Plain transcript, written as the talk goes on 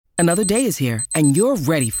Another day is here, and you're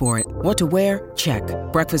ready for it. What to wear? Check.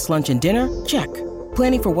 Breakfast, lunch, and dinner? Check.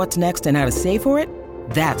 Planning for what's next and how to save for it?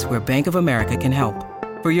 That's where Bank of America can help.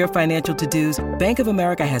 For your financial to-dos, Bank of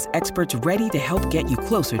America has experts ready to help get you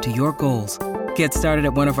closer to your goals. Get started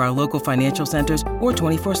at one of our local financial centers or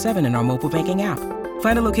 24/7 in our mobile banking app.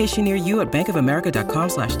 Find a location near you at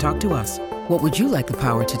bankofamerica.com/talktous. What would you like the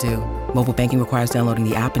power to do? Mobile banking requires downloading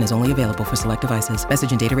the app and is only available for select devices.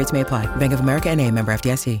 Message and data rates may apply. Bank of America N.A., member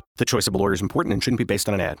FDIC. The choice of a lawyer is important and shouldn't be based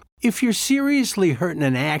on an ad. If you're seriously hurt in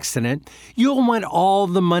an accident, you'll want all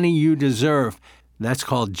the money you deserve. That's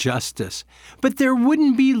called justice. But there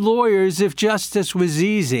wouldn't be lawyers if justice was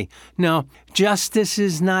easy. No, justice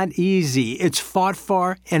is not easy. It's fought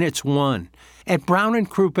for and it's won. At Brown &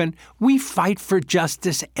 Crouppen, we fight for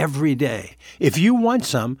justice every day. If you want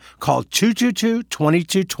some, call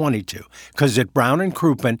 222-2222, because at Brown &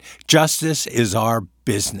 Crouppen, justice is our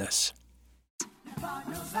business.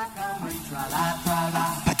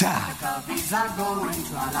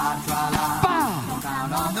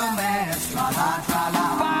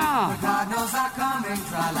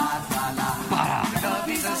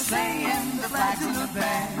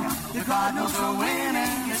 The Cardinals are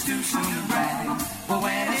winning, it's too soon to brag. But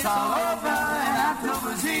when it's all over and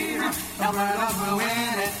October's here, Alberta will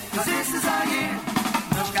win it, 'cause this is our year.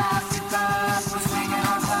 The Scots are tough, we're swinging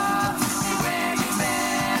our clubs. You wear your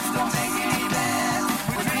best, don't make any bets.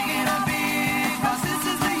 We're drinking a beer, 'cause this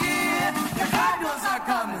is the year. The Cardinals are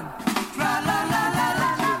coming.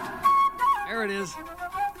 Tra-la-la-la-la-la. There it is.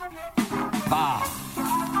 Bah.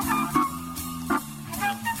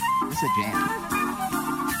 This is a jam.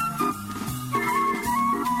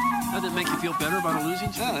 Doesn't it make you feel better about a losing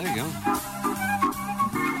team? Yeah, there you go.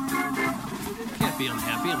 Can't be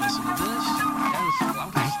unhappy and listen to this.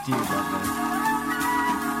 I do love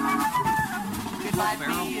It might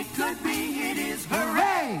be, it could be, it is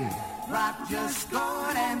hooray! Rock just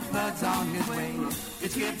scored and Bud's on his way.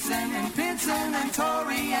 It's Gibson and Pinson and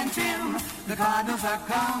Torrey and Tim. The Cardinals are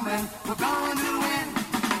coming, we're going to win.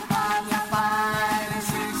 5 and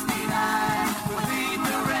 69, we'll beat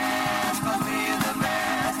the rest, 'cause we're the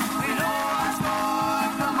best. We know our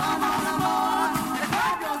score, come on, come on. The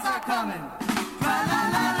Cardinals are coming.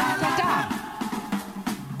 Tra-la-la-la-la-la.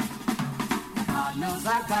 The Cardinals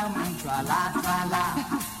are coming,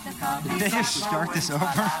 tra-la-la-la. Did they just start this over?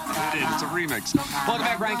 It is. It's a remix. Welcome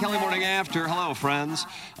back, Brian Kelly Morning After. Hello, friends.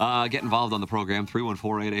 Get involved on the program,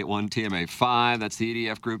 314-881-TMA5. That's the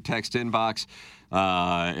EDF Group text inbox.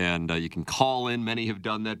 And you can call in. Many have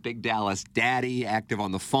done that. Big Dallas Daddy, active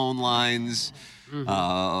on the phone lines.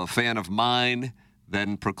 A fan of mine,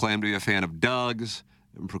 then proclaimed to be a fan of Doug's,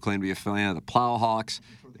 and proclaimed to be a fan of the Plowhawks.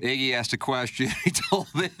 Iggy asked a question. He told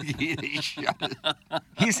Iggy to shut it.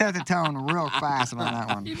 He set the tone real fast on that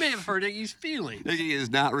one. You may have hurt Iggy's feelings. Iggy is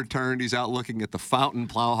not returned. He's out looking at the fountain.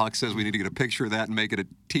 Plowhawk says we need to get a picture of that and make it a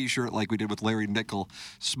T-shirt like we did with Larry Nickel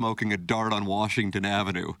smoking a dart on Washington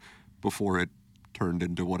Avenue before it turned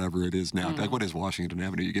into whatever it is now. Like, what is Washington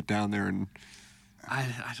Avenue? You get down there and... I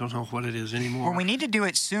don't know what it is anymore. Well, we need to do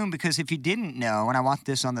it soon, because if you didn't know, and I watched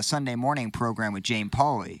this on the Sunday morning program with Jane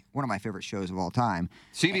Pauley, one of my favorite shows of all time.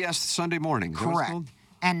 CBS Sunday Morning. Correct.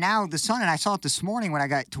 And now the sun, and I saw it this morning when I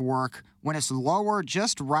got to work, when it's lower,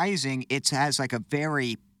 just rising, it has like a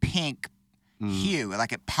very pink hue,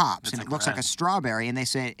 like it pops, and it looks like a strawberry. And they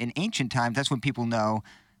say in ancient times, that's when people know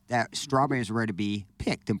that strawberries are ready to be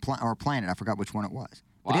picked and or planted. I forgot which one it was.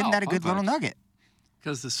 But isn't that a good little nugget?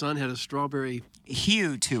 Because the sun had a strawberry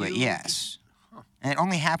hue to it, yes. And it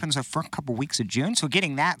only happens for a couple weeks of June. So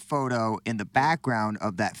getting that photo in the background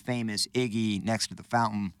of that famous Iggy next to the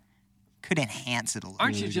fountain could enhance it a little.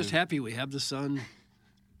 Aren't you just happy we have the sun?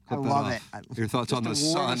 I love it. Your thoughts on the Just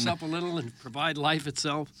to warm sun? us up a little and provide life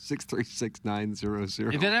itself.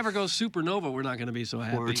 636-900. If it ever goes supernova, we're not going to be so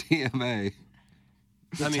happy. Or TMA.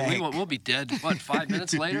 I mean, we'll be dead, 5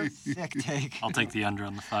 minutes later? Sick take. I'll take the under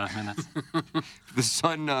on the 5 minutes. The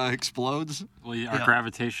sun explodes? Well, our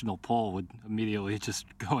gravitational pull would immediately just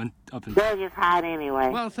go up and... They're just hot anyway.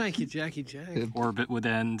 Well, thank you, Jackie Jack. Orbit would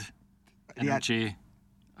end. Energy.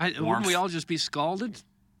 Wouldn't we all just be scalded?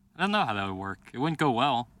 I don't know how that would work. It wouldn't go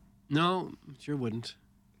well. No, it sure wouldn't.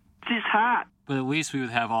 It's just hot. But at least we would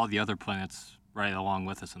have all the other planets right along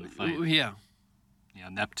with us in the fight. Yeah. Yeah,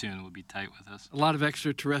 Neptune would be tight with us. A lot of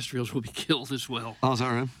extraterrestrials will be killed as well. Oh, is that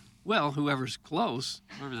right? Well, whoever's close.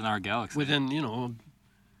 Whoever's in our galaxy. Within,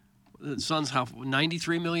 the sun's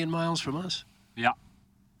 93 million miles from us? Yeah.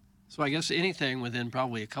 So I guess anything within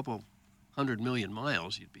probably a couple 100 million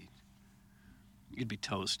miles, you'd be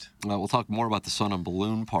toast. We'll talk more about the Sun on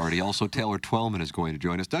Balloon Party. Also, Taylor Twellman is going to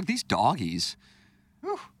join us. Doug, these doggies,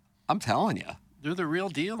 I'm telling you, They're the real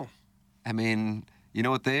deal. I mean, you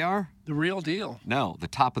know what they are? The real deal. No, the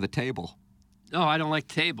top of the table. No, I don't like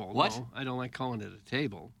table. What? No, I don't like calling it a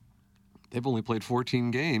table. They've only played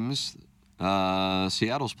 14 games.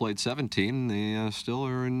 Seattle's played 17. They still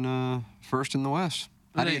are in first in the West.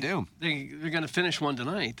 How do you do? They're going to finish one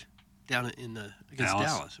tonight down against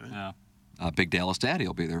Dallas, right? Yeah. Big Dallas Daddy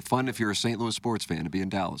will be there. Fun if you're a St. Louis sports fan to be in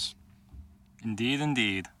Dallas.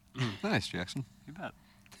 Indeed. Nice, Jackson. You bet.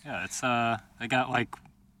 Yeah, it's they got like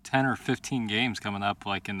 10 or 15 games coming up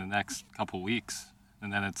like in the next couple weeks,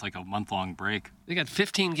 and then it's like a month-long break. They got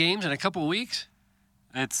 15 games in a couple weeks?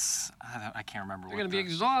 I can't remember. They're going to be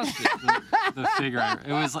exhausted. The figure.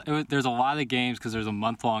 It was. There's a lot of games because there's a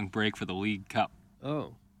month-long break for the League Cup.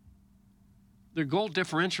 Oh. Their goal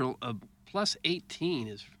differential of plus 18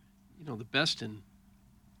 is, the best in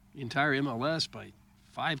the entire MLS by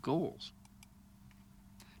 5 goals.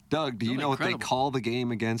 Doug, do you know incredible. what they call the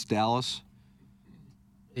game against Dallas?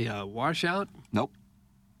 A washout? Nope.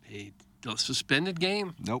 A suspended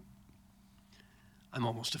game? Nope. I'm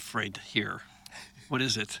almost afraid to hear. What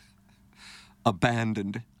is it?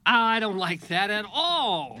 Abandoned. I don't like that at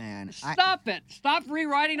all. Man, Stop it. Stop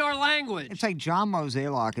rewriting our language. It's like John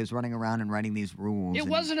Mozeliak is running around and writing these rules. It and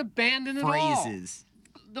wasn't abandoned at all. phrases.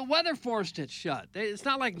 The weather forced it shut. It's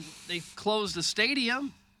not like they closed the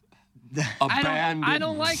stadium. Abandoned. I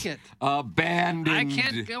don't like it. Abandoned. I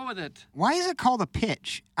can't go with it. Why is it called a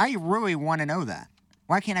pitch? I really want to know that.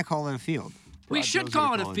 Why can't I call it a field? We should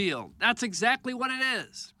call it a field. That's exactly what it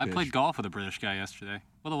is. I played golf with a British guy yesterday.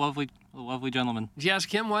 What a lovely gentleman. Did you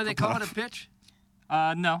ask him why they call it a pitch?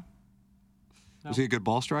 No. Was he a good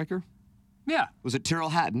ball striker? Yeah. Was it Tyrrell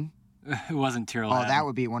Hatton? It wasn't Tyrrell Oh, Hatton. that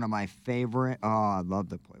would be one of my favorite. Oh, I'd love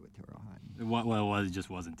to play with Tyrrell Hatton. It just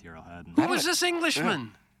wasn't Tyrrell Hatton. Who was this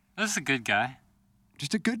Englishman? This is a good guy.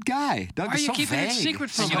 Just a good guy. Doug, Why are is you so keeping it vague. secret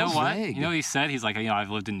from You know us? what? Vague. You know what he said? He's like, I've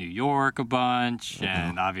lived in New York a bunch,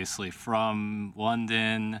 and obviously from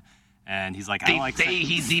London, and he's like,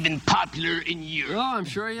 he's even popular in Europe. Oh, I'm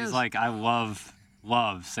sure he is. He's like, I love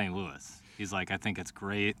St. Louis. He's like, I think it's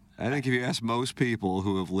great. I think if you ask most people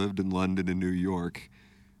who have lived in London and New York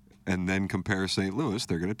and then compare St. Louis,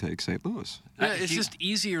 they're going to take St. Louis. Yeah, it's just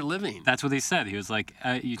easier living. That's what he said. He was like,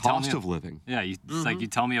 you Cost tell me of living. Yeah, it's like you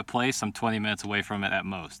tell me a place, I'm 20 minutes away from it at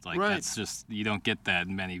most. Like Right. that's just you don't get that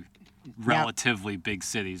in many relatively big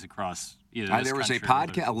cities across either. There was a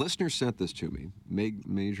podcast. A listener sent this to me.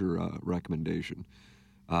 Major recommendation.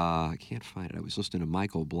 I can't find it. I was listening to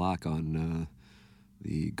Michael Block on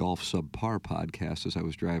the Golf Subpar podcast as I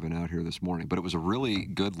was driving out here this morning. But it was a really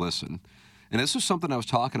good listen. And this was something I was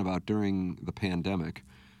talking about during the pandemic.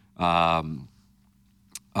 About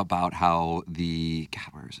how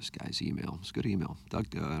where is this guy's email? It's a good email. Doug,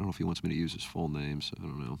 I don't know if he wants me to use his full name, so I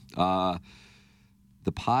don't know.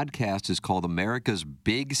 The podcast is called America's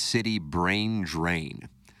Big City Brain Drain.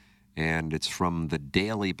 And it's from the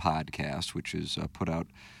Daily Podcast, which is put out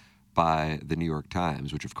by the New York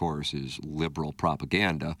Times, which, of course, is liberal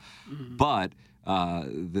propaganda. Mm-hmm. But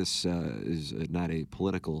this is not a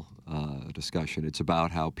political discussion. It's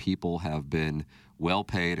about how people have been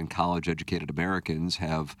well-paid and college-educated Americans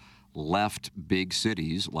have left big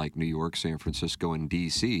cities like New York, San Francisco, and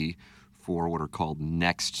D.C. for what are called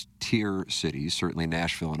next-tier cities. Certainly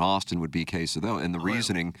Nashville and Austin would be a case of those. And the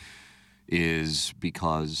reasoning is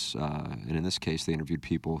because, and in this case they interviewed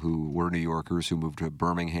people who were New Yorkers who moved to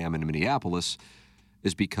Birmingham and Minneapolis,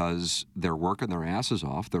 is because they're working their asses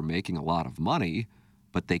off, they're making a lot of money,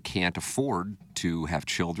 but they can't afford to have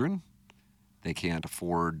children. They can't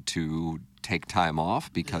afford to take time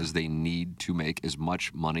off because they need to make as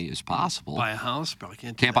much money as possible. Buy a house? Probably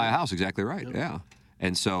can't. Can't buy a house, exactly right, yeah.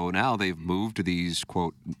 And so now they've moved to these,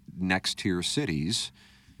 quote, next-tier cities,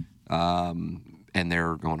 and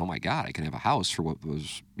they're going, oh, my God, I can have a house for what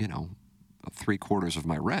was, 3/4 of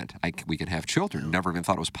my rent. We can have children. Never even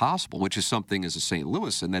thought it was possible, which is something as a St.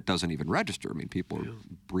 Louis, and that doesn't even register. I mean, people are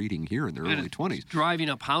breeding here in their early 20s. Driving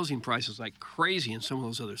up housing prices like crazy in some of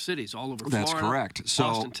those other cities all over Florida. That's correct. So,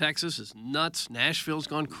 Austin, Texas is nuts. Nashville's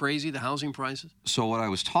gone crazy, the housing prices. So what I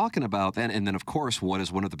was talking about then, and then, of course, what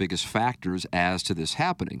is one of the biggest factors as to this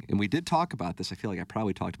happening? And we did talk about this. I feel like I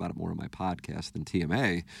probably talked about it more on my podcast than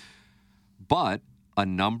TMA. But a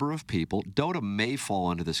number of people, Dotem may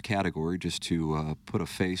fall into this category just to put a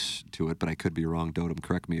face to it, but I could be wrong. Dotem,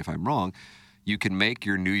 correct me if I'm wrong. You can make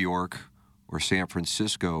your New York or San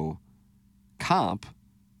Francisco comp,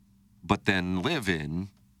 but then live in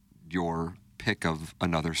your pick of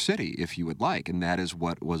another city if you would like. And that is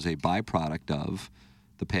what was a byproduct of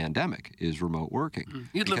the pandemic, is remote working.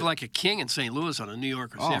 You'd live like a king in St. Louis on a New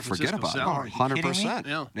York or San Francisco forget about salary. it.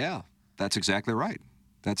 100%. Yeah. That's exactly right.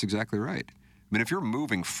 That's exactly right. I mean, if you're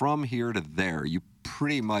moving from here to there, you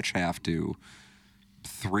pretty much have to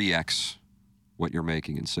 3x what you're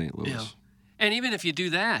making in St. Louis. Yeah. And even if you do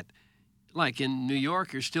that, like in New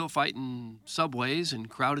York, you're still fighting subways and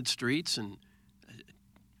crowded streets and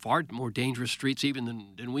far more dangerous streets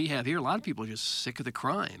even than we have here. A lot of people are just sick of the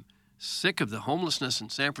crime, sick of the homelessness in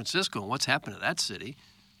San Francisco and what's happened to that city.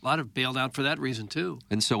 A lot have bailed out for that reason, too.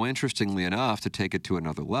 And so, interestingly enough, to take it to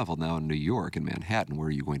another level, now in New York and Manhattan, where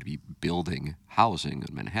are you going to be building housing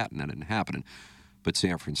in Manhattan? That didn't happen. But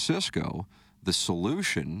San Francisco, the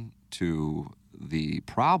solution to the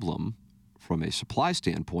problem from a supply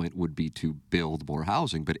standpoint would be to build more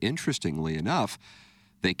housing. But interestingly enough,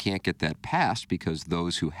 they can't get that passed because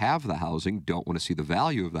those who have the housing don't want to see the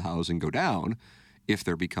value of the housing go down if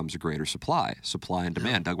there becomes a greater supply and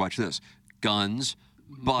demand. Doug, watch this. Guns,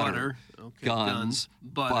 butter. Okay. Guns,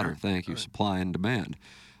 butter. Thank you. Right. Supply and demand.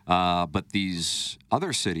 But these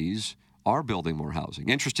other cities are building more housing.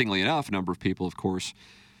 Interestingly enough, a number of people, of course,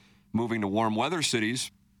 moving to warm weather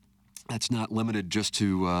cities. That's not limited just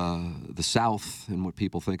to the South and what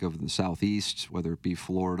people think of in the Southeast, whether it be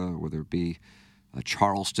Florida, whether it be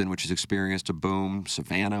Charleston, which has experienced a boom,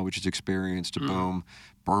 Savannah, which has experienced a boom,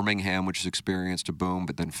 Birmingham, which has experienced a boom,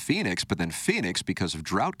 but then Phoenix, because of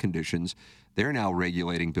drought conditions, they're now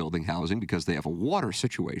regulating building housing because they have a water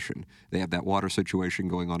situation. They have that water situation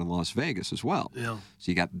going on in Las Vegas as well. Yeah.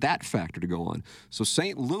 So you got that factor to go on. So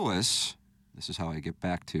St. Louis, this is how I get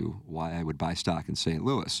back to why I would buy stock in St.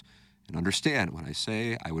 Louis. And understand, when I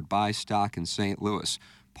say I would buy stock in St. Louis,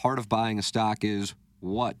 part of buying a stock is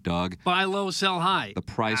what, Doug? Buy low, sell high. The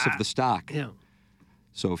price of the stock. Yeah.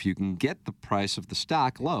 So if you can get the price of the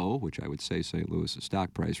stock low, which I would say St. Louis's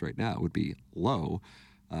stock price right now would be low,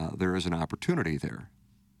 there is an opportunity there.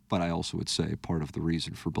 But I also would say part of the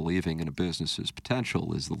reason for believing in a business's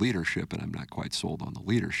potential is the leadership, and I'm not quite sold on the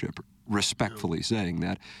leadership, respectfully saying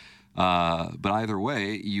that. But either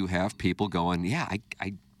way, you have people going, yeah,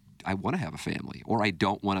 I want to have a family, or I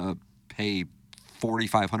don't want to pay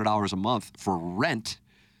 $4,500 a month for rent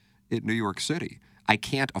in New York City. I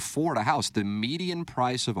can't afford a house. The median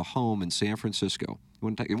price of a home in San Francisco,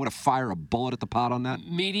 you want to fire a bullet at the pot on that?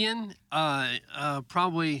 Median,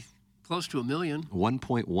 probably close to $1 million.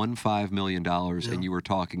 $1.15 million, and you were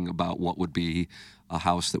talking about what would be a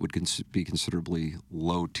house that would be considerably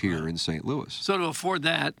low tier in St. Louis. So to afford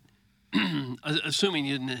that, assuming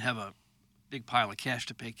you didn't have a big pile of cash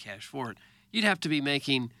to pay cash for it, you'd have to be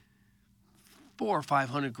making $400,000 or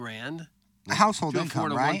 $500,000. Household to income,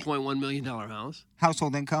 afford a right? $1.1 million house.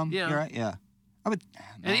 Household income? Yeah. You're right? Yeah. I would,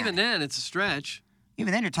 And even then, it's a stretch.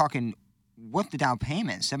 Even then, you're talking, what's the down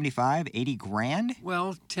payment? 75, 80 grand?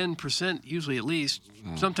 Well, 10% usually at least.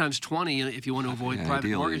 Sometimes 20 if you want to avoid private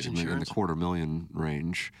ideally, mortgage in the insurance. $250,000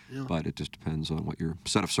 range, but it just depends on what your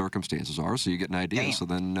set of circumstances are, so you get an idea. Damn. So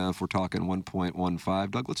then if we're talking 1.15,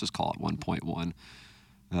 Doug, let's just call it 1.1.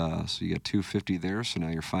 So you got 250 there, so now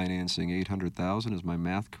you're financing 800,000. Is my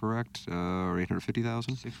math correct? Or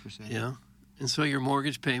 850,000? 6%. Yeah. And so your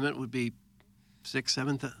mortgage payment would be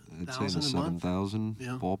 $7,000 I'd say in the a month. 7,000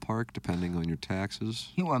 Yeah. ballpark, depending on your taxes.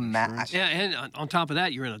 You insurance. Yeah, and on top of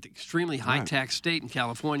that, you're in an extremely high-tax state in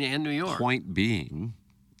California and New York. Point being,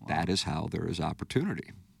 that is how there is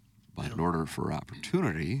opportunity. But in order for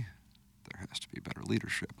opportunity, there has to be better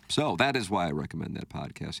leadership. So that is why I recommend that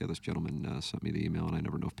podcast. Yeah, this gentleman sent me the email, and I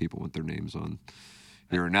never know if people want their names on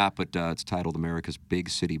here or not, but it's titled America's Big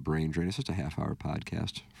City Brain Drain. It's just a half-hour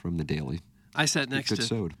podcast from The Daily. I sat next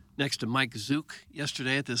Good to Mike Zook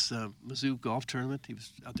yesterday at this Mizzou golf tournament. He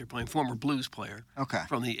was out there playing, former blues player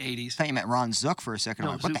from the 80s. I thought you meant Ron Zook for a second.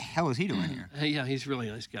 No, Like, what Zook. the hell is he doing here? Yeah, he's a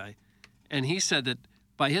really nice guy. And he said that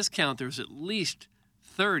by his count, there's at least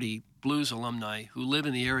 30 blues alumni who live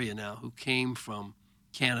in the area now who came from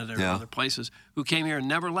Canada or other places, who came here and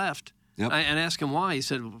never left. Yep. And asked him why. He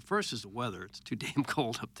said, well, first is the weather. It's too damn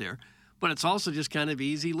cold up there. But it's also just kind of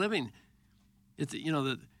easy living. It's,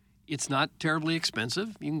 it's not terribly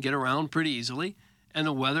expensive. You can get around pretty easily. And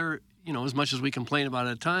the weather, as much as we complain about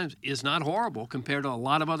it at times, is not horrible compared to a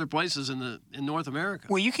lot of other places in North America.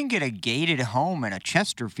 Well, you can get a gated home in a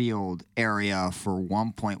Chesterfield area for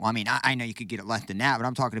I mean, I know you could get it less than that, but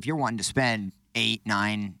I'm talking if you're wanting to spend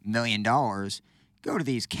 $8-9 million, go to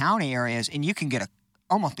these county areas and you can get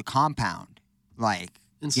almost a compound. Like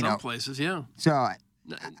in some places, yeah. So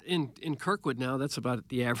in Kirkwood now, that's about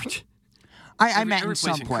the average. I meant in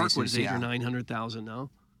some place places, Kirkwood is 800,000 or 900,000 now.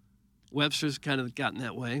 Webster's kind of gotten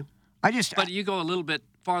that way. But you go a little bit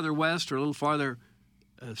farther west or a little farther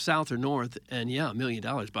south or north, and $1 million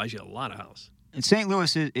buys you a lot of house. In St.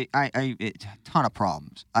 Louis, it's a ton of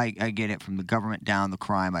problems. I get it from the government down, the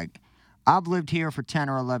crime. I've lived here for 10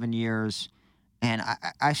 or 11 years, And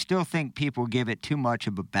I still think people give it too much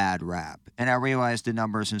of a bad rap. And I realize the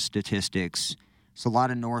numbers and statistics. It's a lot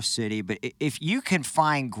of North City. But if you can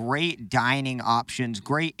find great dining options,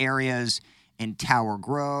 great areas in Tower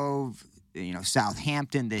Grove,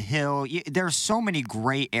 Southampton, The Hill, there's so many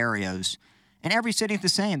great areas. And every city's the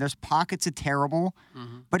same. There's pockets of terrible.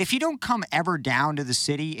 Mm-hmm. But if you don't come ever down to the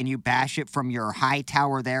city and you bash it from your high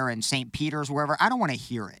tower there in St. Peter's, wherever, I don't want to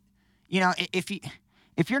hear it.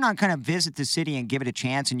 If you're not going to visit the city and give it a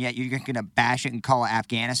chance and yet you're going to bash it and call it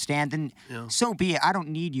Afghanistan, then so be it. I don't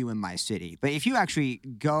need you in my city. But if you actually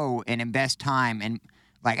go and invest time and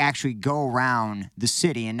actually go around the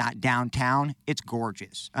city and not downtown, it's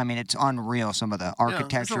gorgeous. I mean, it's unreal, some of the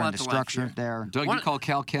architecture and the structure there. Doug, you call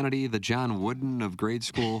Cal Kennedy the John Wooden of grade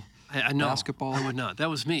school basketball? I would not. That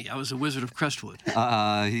was me. I was a Wizard of Crestwood.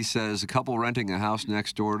 He says, a couple renting a house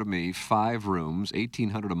next door to me, 5 rooms,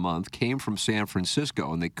 $1,800 a month, came from San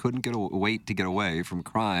Francisco, and they couldn't wait to get away from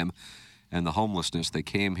crime and the homelessness. They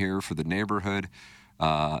came here for the neighborhood.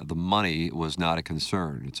 The money was not a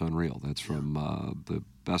concern. It's unreal. That's from the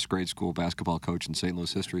best grade school basketball coach in St.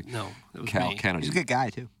 Louis history. No, that was Cal me. Kennedy. He's a good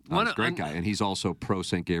guy, too. He's a great guy. And he's also pro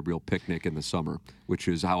St. Gabriel picnic in the summer, which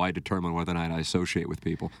is how I determine whether or not I associate with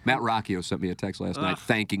people. Matt Rocchio sent me a text last night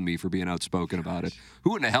thanking me for being outspoken about it.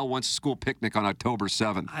 Who in the hell wants a school picnic on October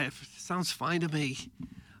 7th? Sounds fine to me.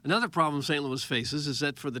 Another problem St. Louis faces is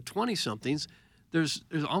that for the 20-somethings, there's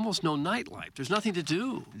almost no nightlife. There's nothing to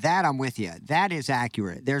do. That I'm with you. That is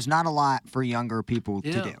accurate. There's not a lot for younger people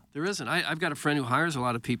to do. There isn't. I've got a friend who hires a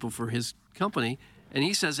lot of people for his company, and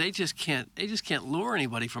he says they just can't lure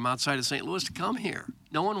anybody from outside of St. Louis to come here.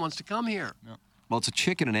 No one wants to come here. No. Well, it's a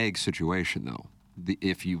chicken and egg situation, though.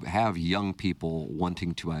 If you have young people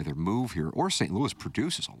wanting to either move here, or St. Louis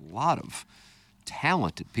produces a lot of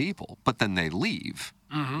talented people, but then they leave.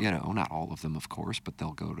 Mm-hmm. Not all of them, of course, but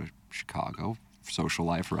they'll go to Chicago, social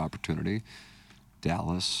life or opportunity,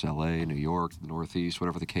 Dallas, L.A., New York, the Northeast,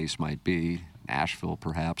 whatever the case might be, Nashville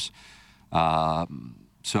perhaps.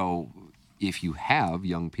 So if you have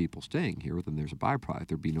young people staying here, then there's a byproduct.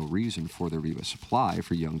 There'd be no reason for there to be a supply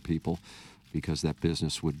for young people because that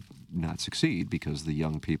business would not succeed because the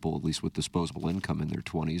young people, at least with disposable income in their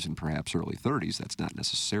 20s and perhaps early 30s, that's not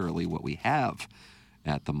necessarily what we have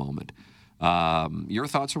at the moment. Your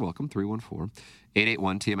thoughts are welcome,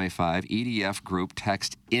 314-881-TMA5. EDF Group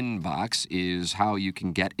text inbox is how you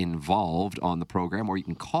can get involved on the program, or you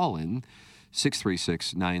can call in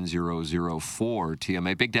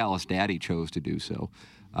 636-9004-TMA. Big Dallas Daddy chose to do so,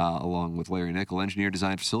 along with Larry Nickel. Engineer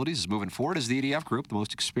Design Facilities is moving forward as the EDF Group, the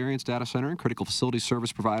most experienced data center and critical facilities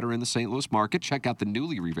service provider in the St. Louis market. Check out the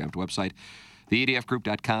newly revamped website,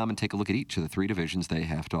 theedfgroup.com, and take a look at each of the 3 divisions they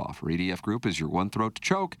have to offer. EDF Group is your one throat to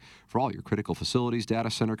choke for all your critical facilities, data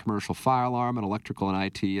center, commercial fire alarm, and electrical and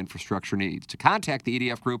IT infrastructure needs. To contact the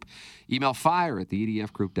EDF Group, email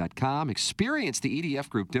fire@theedfgroup.com. Experience the EDF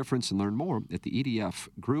Group difference and learn more at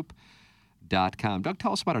theedfgroup.com. Doug,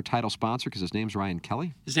 tell us about our title sponsor, because his name's Ryan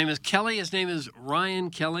Kelly. His name is Kelly. His name is Ryan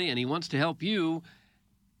Kelly, and he wants to help you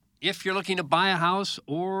if you're looking to buy a house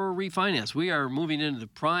or refinance. We are moving into the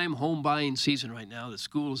prime home buying season right now. The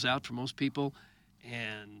school is out for most people,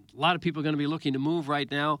 and a lot of people are going to be looking to move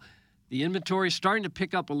right now. The inventory is starting to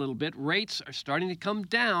pick up a little bit. Rates are starting to come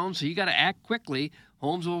down, so you got to act quickly.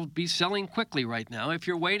 Homes will be selling quickly right now. If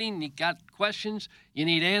you're waiting, you got questions, you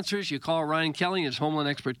need answers, you call Ryan Kelly and his Home Loan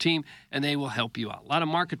Expert team, and they will help you out. A lot of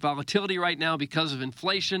market volatility right now because of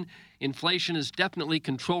inflation. Inflation is definitely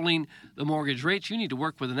controlling the mortgage rates. You need to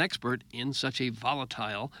work with an expert in such a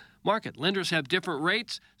volatile market. Lenders have different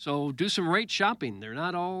rates, so do some rate shopping. They're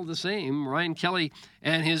not all the same. Ryan Kelly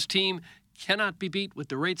and his team cannot be beat with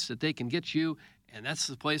the rates that they can get you, and that's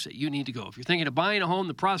the place that you need to go. If you're thinking of buying a home,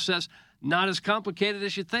 the process not as complicated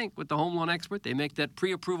as you think with the Home Loan Expert. They make that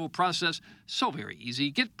pre-approval process so very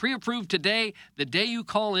easy. Get pre-approved today, the day you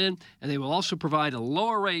call in, and they will also provide a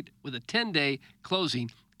lower rate with a 10-day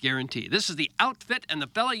closing guarantee. This is the outfit and the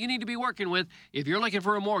fella you need to be working with if you're looking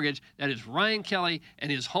for a mortgage. That is Ryan Kelly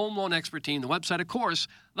and his Home Loan Expert team. The website, of course,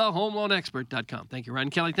 thehomeloanexpert.com. Thank you, Ryan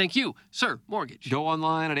Kelly. Thank you, Sir Mortgage. Go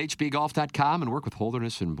online at hbgolf.com and work with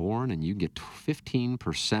Holderness and Bourne, and you can get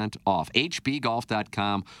 15% off.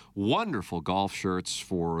 hbgolf.com. Wonderful golf shirts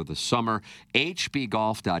for the summer.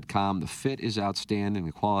 hbgolf.com. The fit is outstanding.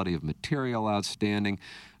 The quality of material outstanding.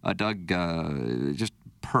 Doug, just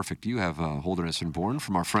perfect. You have Holderness and Bourne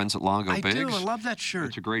from our friends at Longo Biggs. I do. I love that shirt.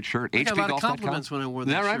 It's a great shirt. I got a lot of compliments when I wore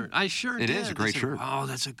that shirt. I sure did. It is a great shirt. Oh,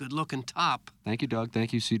 that's a good-looking top. Thank you, Doug.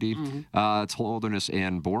 Thank you, CD. It's Holderness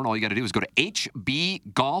and Bourne. All you got to do is go to hbgolf.com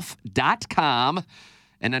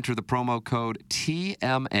and enter the promo code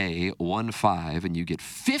TMA15, and you get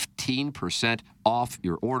 15% off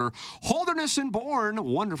your order. Holderness and Bourne,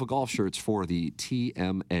 wonderful golf shirts for the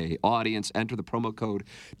TMA audience. Enter the promo code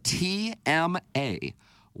TMA15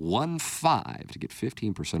 to get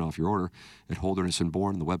 15% off your order at Holderness and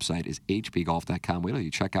Bourne. The website is hbgolf.com. Wait till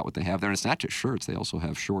you check out what they have there. And it's not just shirts. They also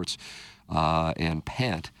have shorts and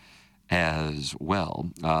pant as well.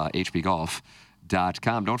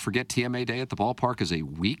 hbgolf.com. Don't forget, TMA Day at the ballpark is a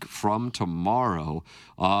week from tomorrow.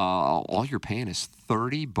 All you're paying is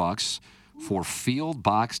 $30 for field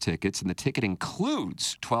box tickets, and the ticket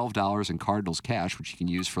includes $12 in Cardinals cash, which you can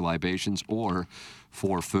use for libations or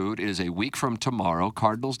for food. It is a week from tomorrow.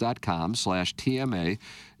 Cardinals.com/TMA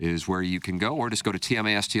is where you can go, or just go to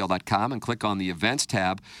TMASTL.com and click on the events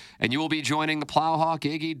tab, and you will be joining the Plowhawk,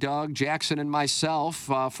 Iggy, Doug, Jackson, and myself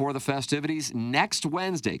for the festivities next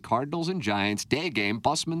Wednesday. Cardinals and Giants, day game,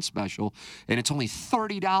 busman special, and it's only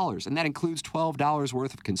 $30, and that includes $12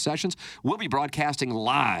 worth of concessions. We'll be broadcasting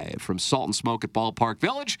live from Salt and Smoke at Ballpark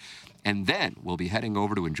Village, and then we'll be heading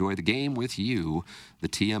over to enjoy the game with you, the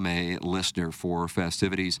TMA listener, for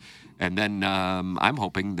festivities. And then I'm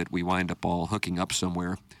hoping that we wind up all hooking up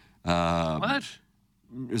somewhere. What?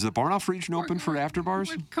 Is the Barnoff region open for after bars?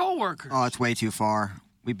 We're co-workers. Oh, it's way too far.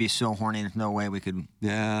 We'd be so horny. There's no way we could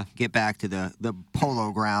get back to the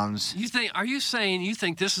polo grounds. Are you saying you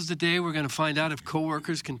think this is the day we're going to find out if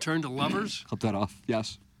co-workers can turn to lovers? Clip that off.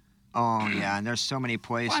 Yes. Oh, yeah, and there's so many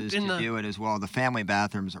places to do it as well. The family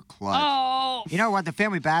bathrooms are clutch. Oh! You know what? The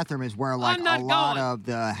family bathroom is where, like, a lot of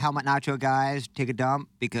the helmet nacho guys take a dump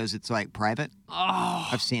because it's, like, private. Oh!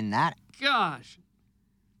 I've seen that. Gosh.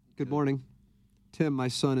 Good morning. Tim, my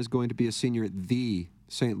son is going to be a senior at the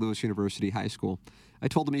St. Louis University High School. I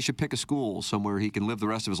told him he should pick a school somewhere he can live the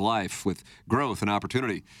rest of his life with growth and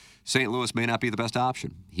opportunity. St. Louis may not be the best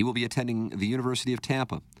option. He will be attending the University of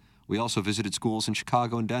Tampa. We also visited schools in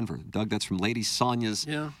Chicago and Denver. Doug, that's from Lady Sonia's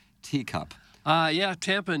teacup.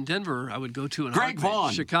 Tampa and Denver I would go to in Greg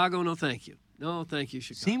Vaughn. Chicago, no thank you. No thank you,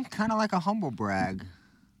 Chicago. Seemed kind of like a humble brag.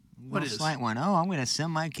 What is? Slight one. Oh, I'm going to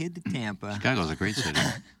send my kid to Tampa. Chicago's a great city.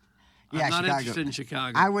 I'm not Chicago. interested in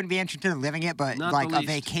Chicago. I wouldn't be interested in living it, but Not like the a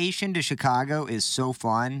least. vacation to Chicago is so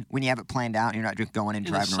fun when you have it planned out and you're not just going and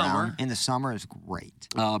In the driving summer. around. In the summer is great.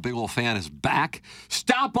 Big Ol' Fan is back.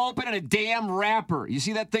 Stop opening a damn wrapper. You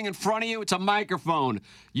see that thing in front of you? It's a microphone.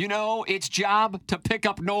 You know, its job to pick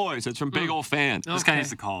up noise. It's from Big Ol' Fan. This guy needs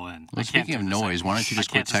to call in. Well, speaking of noise, why don't you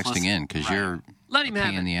just quit texting in? Because you're Let him a have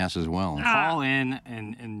pain in it. the ass as well. Call in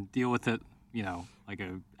and deal with it, you know, like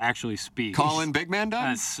actually speak. Call in Big Man, Doug?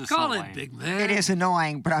 That's just Call so in lame. Big Man. It is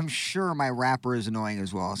annoying, but I'm sure my rapper is annoying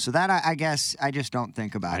as well. So that I guess I just don't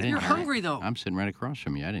think about it. didn't You're hear it. hungry, though. I'm sitting right across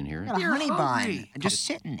from you. I didn't hear it. I got a You're honey hungry. bun. I'm just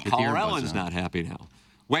sitting there. Get the Caller earbuds Ellen's on. not happy now.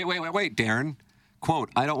 Wait, Darren. Quote,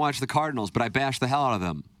 I don't watch the Cardinals, but I bash the hell out of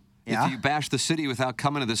them. Yeah? If you bash the city without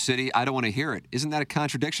coming to the city, I don't want to hear it. Isn't that a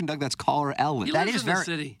contradiction, Doug? That's caller Ellen. He That lives is in the very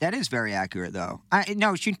city. that is very accurate though.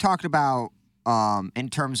 No, she talked about in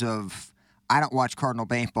terms of I don't watch Cardinal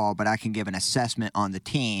baseball, but I can give an assessment on the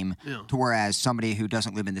team. Yeah. To whereas somebody who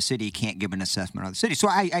doesn't live in the city can't give an assessment on the city. So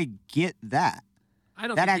I get that. I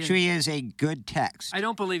don't That think actually is a good text. I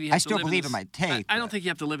don't believe you have I to still live believe in in the my take. I don't think you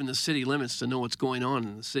have to live in the city limits to know what's going on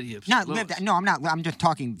in the city of Not St. Louis. lived. No, I'm not. I'm just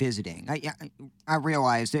talking visiting. I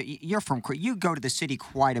realize that you're from. You go to the city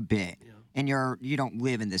quite a bit, and you don't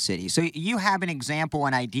live in the city, so you have an example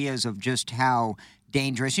and ideas of just how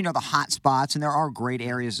dangerous. You know the hot spots, and there are great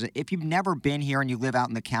areas. If you've never been here and you live out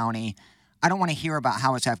in the county, I don't want to hear about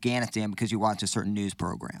how it's Afghanistan because you watch a certain news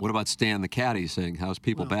program. What about Stan the Caddy saying, how's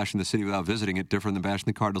people bashing the city without visiting it different than bashing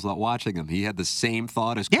the Cardinals without watching them? He had the same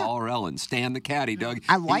thought as caller Ellen. Stan the Caddy, Doug.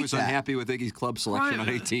 I like He was that. unhappy with Iggy's club selection on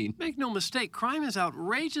 18. Make no mistake, crime is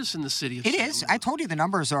outrageous in the city of It St. is. Louis. I told you the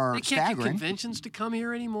numbers are They can't get staggering. conventions to come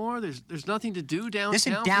here anymore. There's nothing to do downtown. This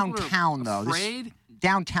is People are downtown, though. afraid.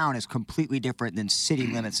 Downtown is completely different than city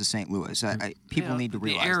limits of St. Louis. People Yeah, need to the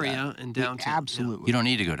realize area that. and downtown, Absolutely. You don't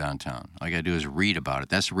need to go downtown. All you got to do is read about it.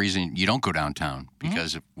 That's the reason you don't go downtown,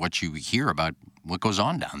 because of what you hear about what goes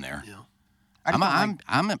on down there.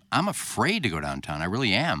 I'm afraid to go downtown. I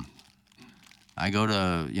really am. I go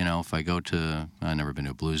to, if I go to, I've never been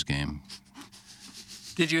to a Blues game.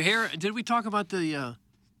 Did you hear? Did we talk about the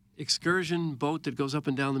excursion boat that goes up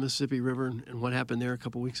and down the Mississippi River and what happened there a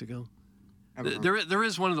couple weeks ago? There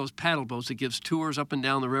is one of those paddle boats that gives tours up and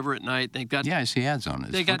down the river at night. They've got I see ads on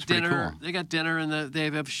it. They got Looks pretty dinner. cool. They got dinner and they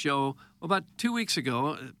have a show. Well, about 2 weeks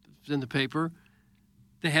ago, it's in the paper,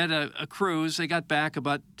 they had a cruise. They got back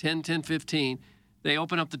about 10:15. They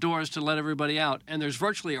open up the doors to let everybody out, and there's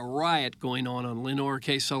virtually a riot going on Lenore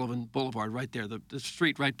K. Sullivan Boulevard right there, the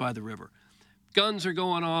street right by the river. Guns are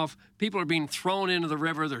going off. People are being thrown into the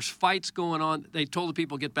river. There's fights going on. They told the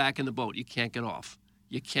people, get back in the boat. You can't get off.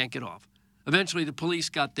 You can't get off. Eventually, the police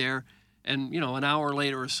got there, and, an hour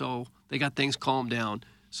later or so, they got things calmed down.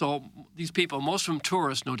 So these people, most of them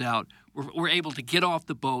tourists, no doubt, were able to get off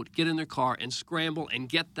the boat, get in their car, and scramble and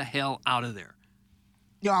get the hell out of there.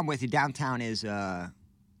 Yeah, I'm with you. Downtown is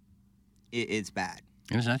it's bad.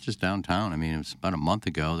 It was not just downtown. I mean, it was about a month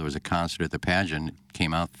ago. There was a concert at the pageant. It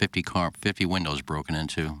came out 50 windows broken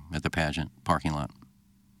into at the pageant parking lot.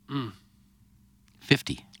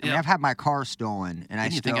 50. I mean, I've had my car stolen, and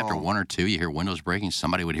Didn't you think after one or two, you hear windows breaking,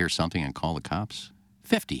 somebody would hear something and call the cops?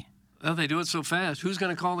 50. Well, they do it so fast. Who's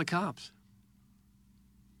going to call the cops?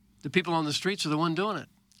 The people on the streets are the one doing it.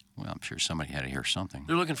 Well, I'm sure somebody had to hear something.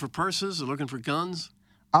 They're looking for purses. They're looking for guns.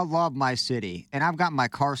 I love my city, and I've got my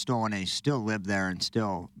car stolen, and I still live there and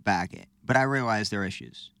still back it. But I realize there are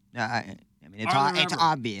issues. I mean, it's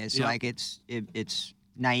obvious. Yeah. Like it's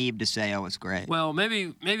naive to say, oh, it's great. Well,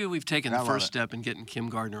 maybe we've taken the first step in getting Kim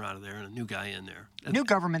Gardner out of there and a new guy in there. New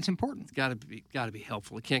government's important. It's got to be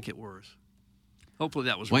helpful. It can't get worse. Hopefully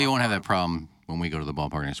that was. Well, you won't have that problem when we go to the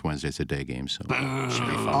ballpark next Wednesday. It's a day game, so.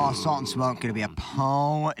 Oh, Salt and Smoke going to be a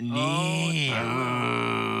pony.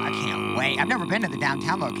 I can't wait. I've never been to the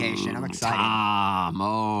downtown location. I'm excited.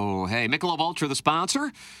 Hey, Michelob Ultra, the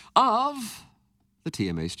sponsor of the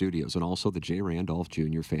TMA Studios and also the J. Randolph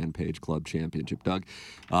Jr. Fan Page Club Championship. Doug,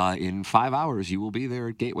 in 5 hours, you will be there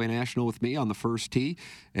at Gateway National with me on the first tee.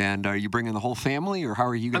 And are you bringing the whole family, or how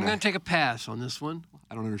are you going to? I'm going to take a pass on this one.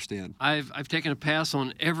 I don't understand. I've taken a pass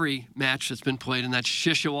on every match that's been played in that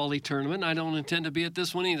Shishawali tournament. I don't intend to be at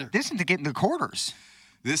this one either. This is to get in the quarters.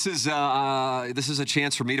 This is a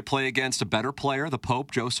chance for me to play against a better player, the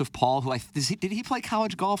Pope, Joseph Paul, who did he play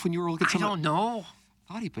college golf when you were looking at I don't know.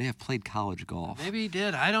 I thought he may have played college golf. Maybe he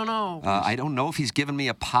did. I don't know. I don't know if he's given me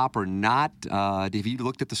a pop or not. Have you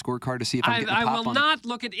looked at the scorecard to see if I'm getting a pop? I will not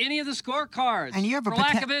look at any of the scorecards and you have for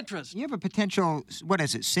lack of interest. You have a potential, what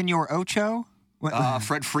is it, Senor Ocho?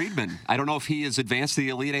 Fred Friedman. I don't know if he is advanced to the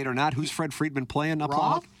Elite Eight or not. Who's Fred Friedman playing up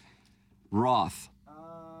on? Roth.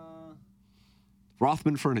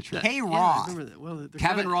 Rothman Furniture. Hey, Roth. Well,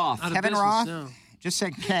 Kevin Roth. Kevin Roth? No. Just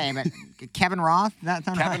said K, but Kevin Roth?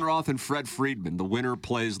 Kevin Roth and Fred Friedman. The winner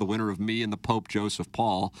plays the winner of me and the Pope, Joseph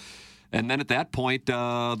Paul. And then at that point,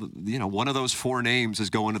 one of those four names is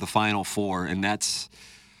going to the Final Four. And that's,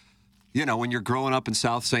 when you're growing up in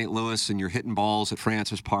South St. Louis and you're hitting balls at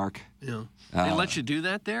Francis Park. Yeah. They let you do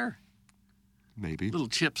that there? Maybe. Little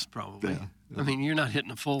chips, probably. Yeah. I mean, you're not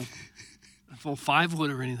hitting a full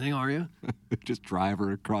 5-wood or anything, are you? Just drive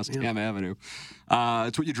her across Tam Avenue.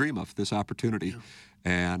 It's what you dream of, this opportunity.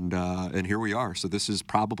 Yeah. And here we are. So this is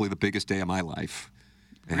probably the biggest day of my life.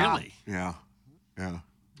 Really? Yeah.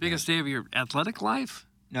 Biggest day of your athletic life?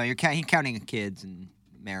 No, you're counting kids and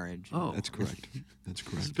marriage. Oh. That's correct. That's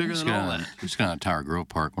correct. It's bigger than all that. I used to go to Tower Grove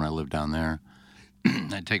Park when I lived down there.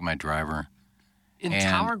 I'd take my driver. In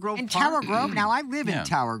Tower Grove In Park? Tower Grove? Now, I live in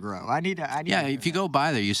Tower Grove. I need if you go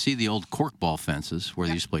by there, you see the old corkball fences where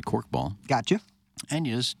they used to play corkball. Gotcha. And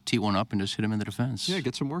you just tee one up and just hit them into the fence. Yeah,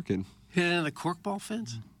 get some work in. Hit it into the corkball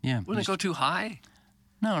fence? Yeah. Wouldn't it go too high?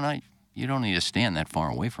 No, you don't need to stand that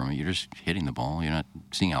far away from it. You're just hitting the ball. You're not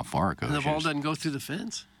seeing how far it goes. And the ball doesn't go through the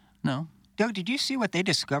fence? No. Doug, did you see what they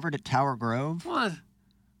discovered at Tower Grove? What?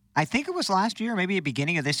 I think it was last year, maybe the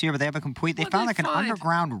beginning of this year, but they have a complete. They found an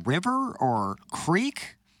underground river or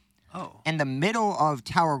creek in the middle of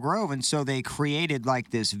Tower Grove, and so they created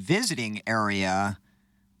like this visiting area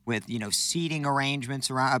with seating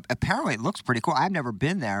arrangements around. Apparently, it looks pretty cool. I've never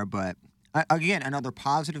been there, but again, another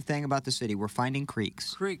positive thing about the city: we're finding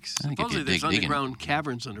creeks. Supposedly, there's underground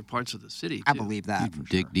caverns under parts of the city. Too. I believe that. You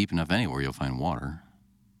dig deep enough anywhere, you'll find water.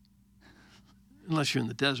 Unless you're in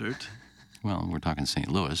the desert. Well, we're talking St.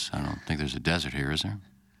 Louis. I don't think there's a desert here, is there?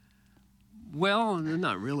 Well,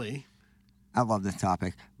 not really. I love this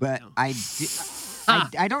topic, but I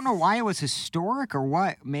don't know why it was historic or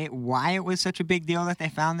why it was such a big deal that they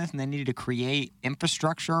found this and they needed to create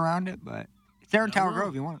infrastructure around it. But it's there in Tower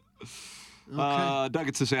Grove. You want it? Okay. Doug,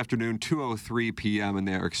 it's this afternoon, 2:03 p.m., and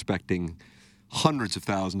they're expecting hundreds of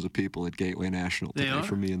thousands of people at Gateway National today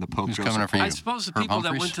for me and the Pope. Who's coming up for you? I suppose the people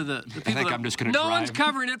that went to the people I think that, I'm just going to no drive. one's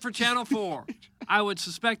covering it for Channel 4. I would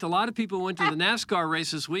suspect a lot of people went to the NASCAR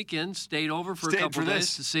race this weekend, stayed over for a couple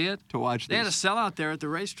days to see it. To watch They had a sellout there at the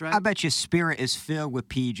racetrack. I bet your spirit is filled with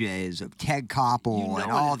PJs of Ted Koppel and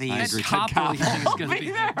all these. Ted Koppel, you think is going to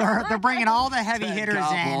be there. They're bringing all the heavy hitters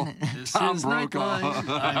in. This is Nightline.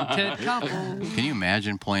 I'm Ted Koppel. Can you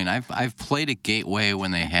imagine playing? I've played at Gateway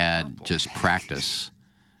when they had just practice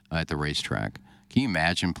at the racetrack. Can you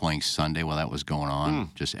imagine playing Sunday while that was going on?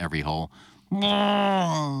 Just every hole.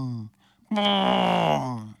 One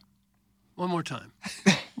more time.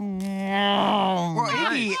 Well,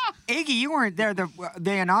 Iggy, you weren't there.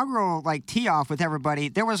 The inaugural tee off with everybody.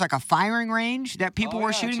 There was a firing range that people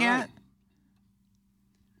were shooting at.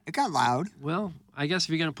 It got loud. Well, I guess if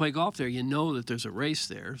you're going to play golf there, you know that there's a race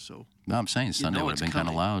there. So. No, I'm saying Sunday would have been kind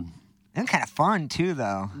of loud. And kind of fun too,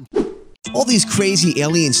 though. All these crazy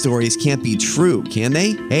alien stories can't be true, can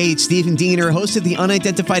they? Hey, it's Stephen Diener, host of the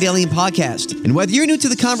Unidentified Alien Podcast. And whether you're new to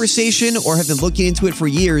the conversation or have been looking into it for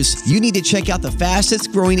years, you need to check out the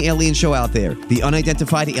fastest growing alien show out there, the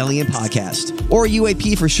Unidentified Alien Podcast, or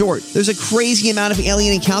UAP for short. There's a crazy amount of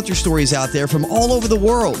alien encounter stories out there from all over the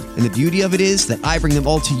world. And the beauty of it is that I bring them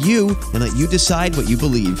all to you and let you decide what you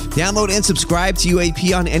believe. Download and subscribe to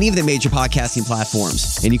UAP on any of the major podcasting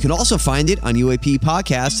platforms. And you can also find it on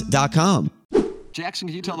UAPpodcast.com. Jackson,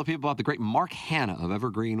 can you tell the people about the great Mark Hanna of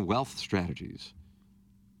Evergreen Wealth Strategies?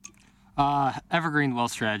 Evergreen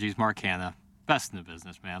Wealth Strategies, Mark Hanna, best in the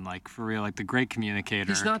business, man. For real, the great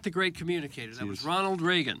communicator. He's not the great communicator. That was Ronald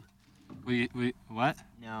Reagan. What?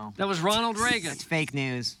 No. That was Ronald Reagan. It's fake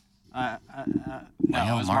news. No,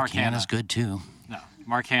 Well, it was Mark Hanna's good too. No,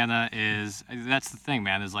 Mark Hanna that's the thing,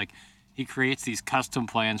 man, he creates these custom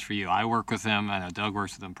plans for you. I work with him. I know Doug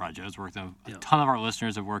works with him. Joe's worked with him. A ton of our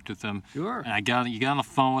listeners have worked with him. Sure. And you get on the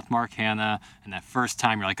phone with Mark Hanna, and that first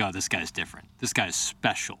time you're like, oh, this guy's different. This guy's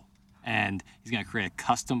special. And he's going to create a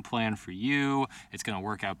custom plan for you. It's going to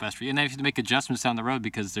work out best for you. And then if you have to make adjustments down the road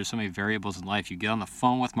because there's so many variables in life, you get on the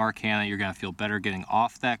phone with Mark Hanna, you're going to feel better getting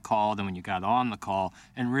off that call than when you got on the call.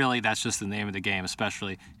 And really, that's just the name of the game,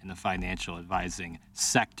 especially in the financial advising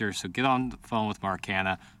sector. So get on the phone with Mark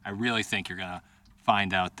Hanna. I really think you're going to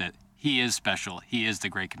find out that he is special. He is the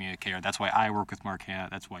great communicator. That's why I work with Mark Hanna.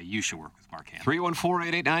 That's why you should work with Mark Hanna.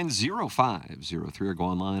 314-889-0503 or go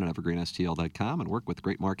online at evergreenstl.com and work with the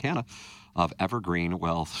great Mark Hanna of Evergreen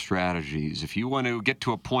Wealth Strategies. If you want to get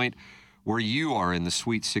to a point where you are in the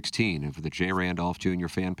Sweet 16 of the J. Randolph Jr.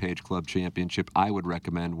 Fan Page Club Championship, I would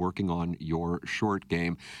recommend working on your short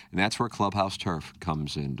game, and that's where Clubhouse Turf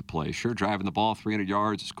comes into play. Sure, driving the ball 300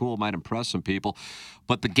 yards is cool, might impress some people,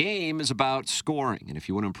 but the game is about scoring, and if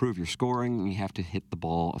you want to improve your scoring, you have to hit the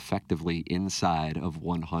ball effectively inside of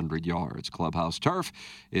 100 yards. Clubhouse Turf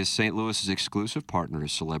is St. Louis's exclusive partner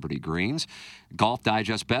of Celebrity Greens. Golf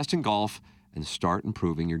Digest Best in Golf, and start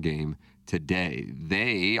improving your game today.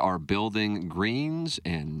 They are building greens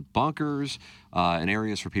and bunkers and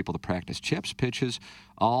areas for people to practice chips, pitches,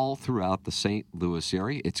 all throughout the St. Louis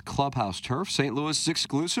area. It's Clubhouse Turf, St. Louis's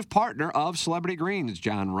exclusive partner of Celebrity Greens.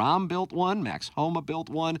 John Rahm built one, Max Homa built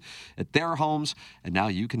one at their homes, and now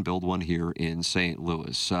you can build one here in St.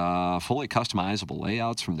 Louis. Fully customizable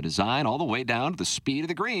layouts from the design all the way down to the speed of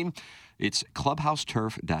the green. It's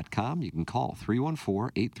clubhouseturf.com. You can call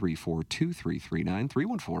 314-834-2339,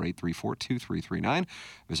 314-834-2339.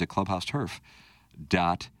 Visit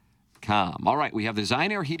clubhouseturf.com. All right, we have the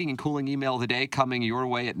Design Air Heating and Cooling email today coming your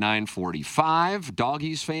way at 9:45.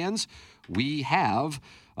 Doggies fans, we have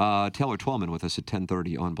Taylor Twellman with us at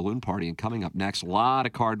 10:30 on Balloon Party. And coming up next, a lot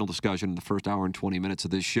of Cardinal discussion in the first hour and 20 minutes of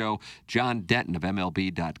this show. John Denton of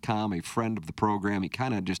MLB.com, a friend of the program. He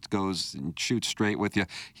kind of just goes and shoots straight with you.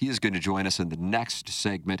 He is going to join us in the next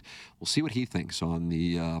segment. We'll see what he thinks on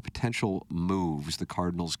the potential moves the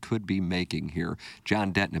Cardinals could be making here.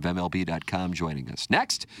 John Denton of MLB.com joining us.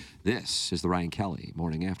 Next, this is the Ryan Kelly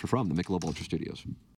Morning After from the Michelob Ultra Studios.